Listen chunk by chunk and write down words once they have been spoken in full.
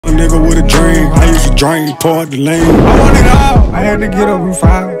nigga with a dream. I used to drink, pour out the lean. I want it all. I had to get up and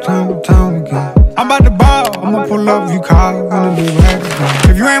fight time again. I'm about to ball. I'ma pull up if you call. Gonna do right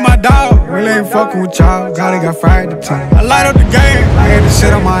again. If you ain't my dog, really ain't fucking with y'all. Gotta got fried to 10. I light up the game. I had to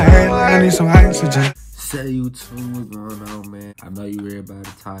sit on my head. I need some oxygen. Say YouTube, what's going on, man? I know you everybody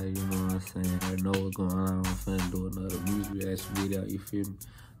tired, you know what I'm saying? I know what's going on. I'm finna do another music reaction video, you feel me?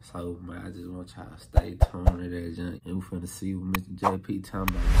 So, man, I just want y'all to stay tuned to that junk. And we finna see what Mr. JP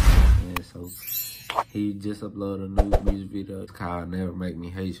talking about, man. So, he just uploaded a new music video. It's called Never Make Me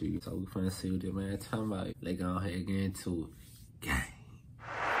Hate You. So, we finna see what that man talking about. Let's go ahead and get into it. Gang.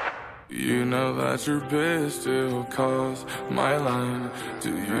 You know that your bitch still calls my line. Do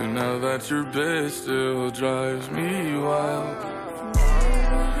you know that your bitch still drives me wild?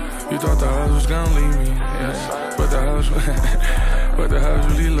 You thought the house was gonna leave me, yeah. But the house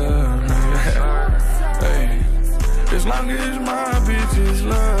really love me, yeah. Hey, as long as my bitches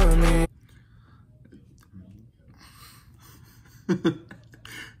love me.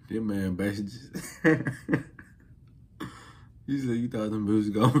 That man basically just you said you thought them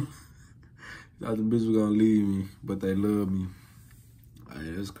bitches gonna leave me, but they love me.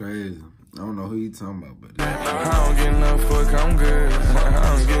 Hey, that's crazy. I don't know who you talking about, but I don't get no fuck, I'm good.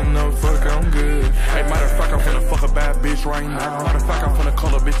 I don't get no fuck, I'm good. Hey, matter of fact, I'm finna fuck a bad bitch right now. Matter of fact, I'm finna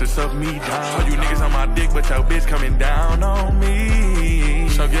call a bitch to suck me down. So you niggas on my dick, but your bitch coming down on me.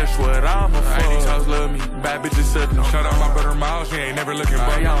 So guess what, I'm a fuck. These hoes love me, bad bitches suck me. Shout out my brother Miles, she ain't never looking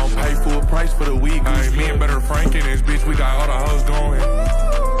back. I don't pay full price for the week. Hey, me and Better Frank in this bitch, we got all the hoes going.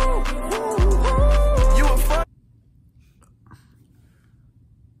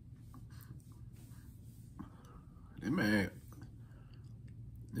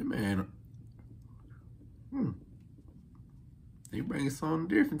 He bringing something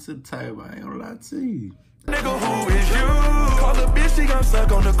different to the table. I ain't gonna lie to you. Nigga, who is you? Call the bitch, she gon' suck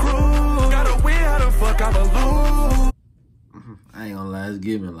on the cruise. Gotta win, how the fuck I'ma lose? I ain't gonna lie, it's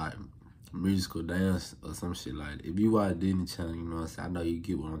giving like musical dance or some shit like that. If you watch Disney Channel, you know what I'm saying? I know you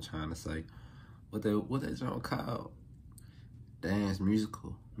get what I'm trying to say. What that genre called? Dance,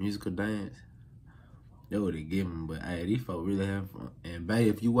 musical dance. That's what they giving, but hey, these folks really have fun. And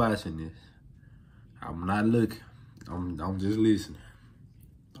babe, if you watching this, I'm not looking. I'm just listening.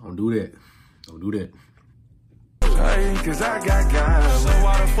 Don't do that. Don't do that. Hey, cause I got guys. So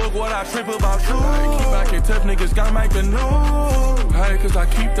why the fuck would I trip about you? Hey, keep acting tough, niggas gotta make the news. Hey, cause I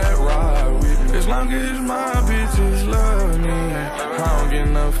keep that ride with me. As long as my bitches love me, I don't get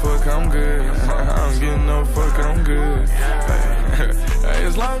no fuck, I'm good. I don't get no fuck, I'm good. Hey,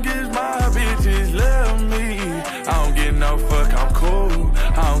 as long as my bitches love me, I don't get no fuck, I'm cool.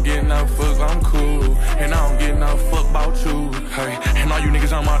 I don't get no fuck, I'm cool. And I don't get no fuck about you. Hey, and all you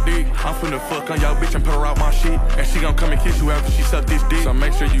niggas on my dick, I'm finna fuck on your bitch and put her out my shit. And she gon' come and kiss you after she suck this dick. So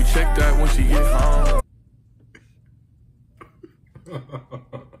make sure you check that when she get home.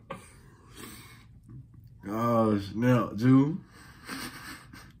 Oh, snap, Jew.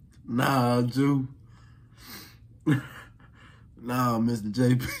 Nah, Jew. Nah, Mr.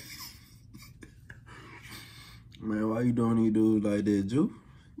 JP. Man, why you doing these dudes like that, Jew?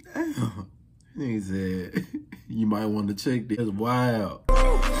 Damn. He said, you might want to check this. That's wild. This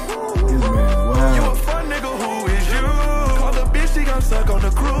man's wild. You a fun nigga, who is you? Call the bitch, she gon' suck on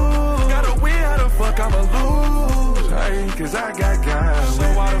the cruise. Gotta win, how the fuck I'ma lose? Hey, cause I got guys. So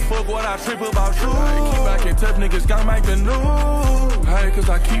why the fuck would I trip about you? Hey, keep acting tough, niggas gotta make the news. Hey, cause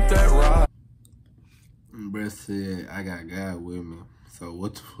I keep that ride. Bruh said, I got God with me. So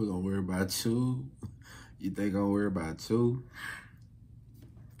what the fuck gonna worry about you? You think I'm worried about you?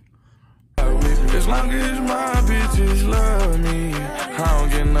 As long as my bitches love me, I don't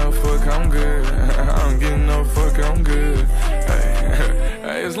get no fuck, I'm good. I don't get no fuck, I'm good.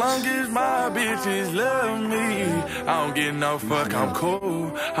 Hey, as long as my bitches love me, I don't get no fuck, I'm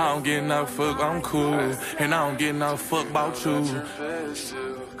cool. I don't get no fuck, I'm cool. And I don't get no fuck about you. Your bitch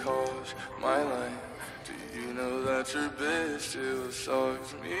still calls my line. Do you know that your bitch still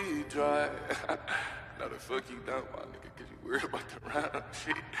sucks me dry? No, the fuck you don't, my nigga, cause you worried about the round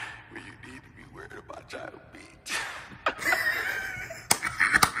shit. Where you need to be worried about your bitch.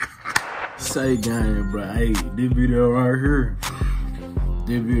 Say gang, bro. Hey, this video right here.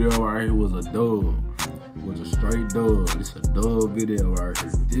 This video right here was a dub. It was a straight dub. It's a dub video right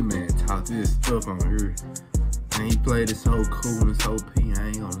here. This man talked this stuff on here. And he played it so cool and so P. I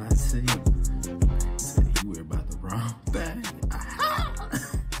ain't gonna lie to you. He said he worried about the wrong thing.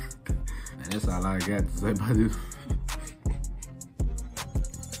 And that's all I got to say about this.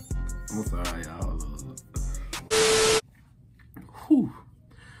 I'm sorry, y'all. Whew.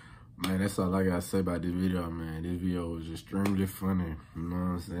 Man, that's that's all I gotta say about this video, man. This video was extremely funny, you know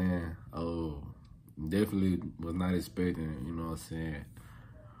what I'm saying? Oh, definitely was not expecting, you know what I'm saying?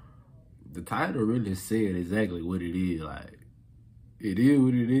 The title really said exactly what it is, like, it is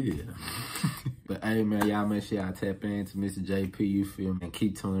what it is. But hey, man, y'all make sure y'all tap into Mr. JP, you feel me? And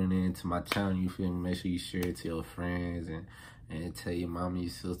keep tuning in to my channel, you feel me? Make sure you share it to your friends and tell your mama, your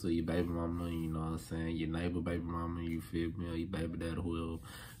sister, your baby mama, you know what I'm saying? Your neighbor baby mama, you feel me? Or your baby dad, whoever.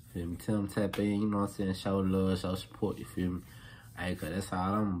 Feel me? Tell them tap in, you know what I'm saying? Show love, show support, you feel me? Hey, cause that's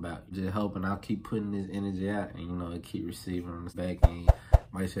all I'm about. Just hoping I'll keep putting this energy out and, you know, keep receiving on the back end.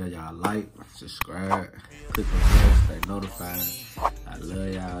 Make sure y'all like, subscribe, click on the bell, stay notified. I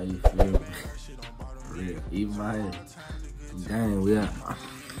love y'all, you feel me? For real. Even my head. Dang, we out.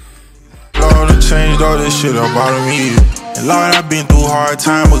 Lord, I changed all this shit about me. And Lord, I've been through hard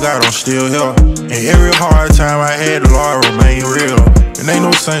time, but God, I'm still here. And every hard time I had, the Lord remain real. And ain't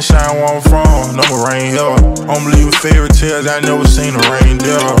no sunshine where I'm from, no rain here. I'm believing fairy tales, I never seen a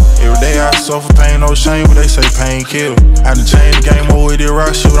reindeer. Every day I suffer pain, no shame, but they say pain kill. I done changed the game over with it,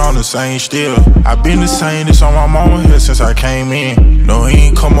 rock shoot on the same still. I been the same, this on my mama here since I came in. No, he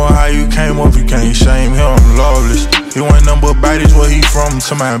ain't come up how you came up, you can't shame him, I'm loveless. He wasn't nothing but bodies where he from,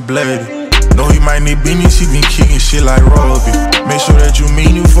 to my bloody. No, he might need business, he been kicking shit like rugby. Make sure that you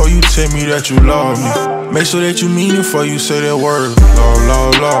mean it before you tell me that you love me. Make sure that you mean it before you say that word. Love,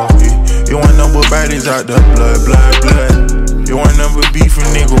 love, love. You ain't nothing but bodies out there, blood, blood, blood. You ain't nothing but beefing,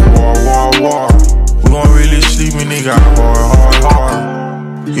 nigga, war, war, war. We gon' really sleep, me, nigga, hard, hard,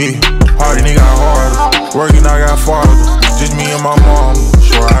 hard. Yeah, hardy nigga, harder. Working, I got farther. Just me and my mom,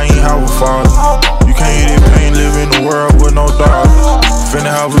 sure I ain't have a father. You can't hear that pain, live in the world with no daughters. Finna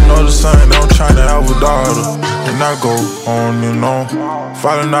have another son, I'm tryna have a daughter. And I go on and on,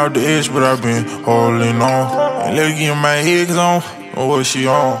 falling off the edge, but I've been holding on. And let her get in my head, cause I don't know what she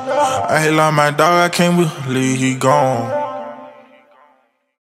on. I hate like my dog, I can't believe he gone.